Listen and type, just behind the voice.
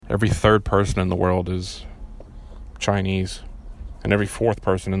Every third person in the world is Chinese. And every fourth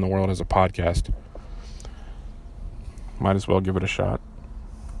person in the world has a podcast. Might as well give it a shot.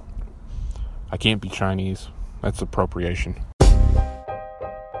 I can't be Chinese. That's appropriation.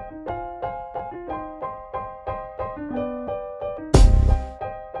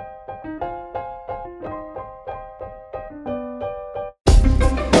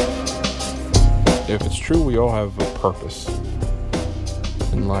 If it's true we all have a purpose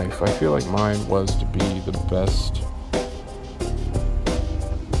in life, I feel like mine was to be the best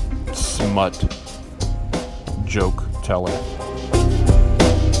smut joke teller.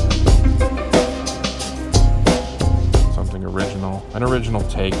 Something original, an original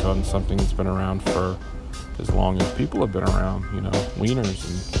take on something that's been around for as long as people have been around, wieners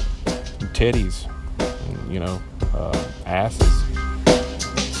and titties, and, asses.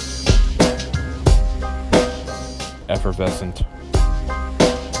 Effervescent.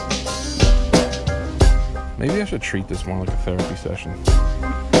 Maybe I should treat this more like a therapy session.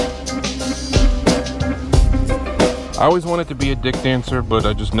 I always wanted to be a dick dancer, but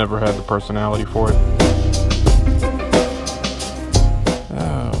I just never had the personality for it.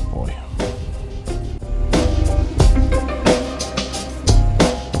 Oh boy.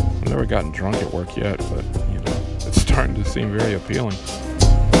 I've never gotten drunk at work yet, but it's starting to seem very appealing.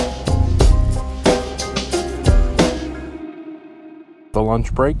 The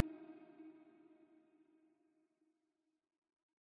lunch break.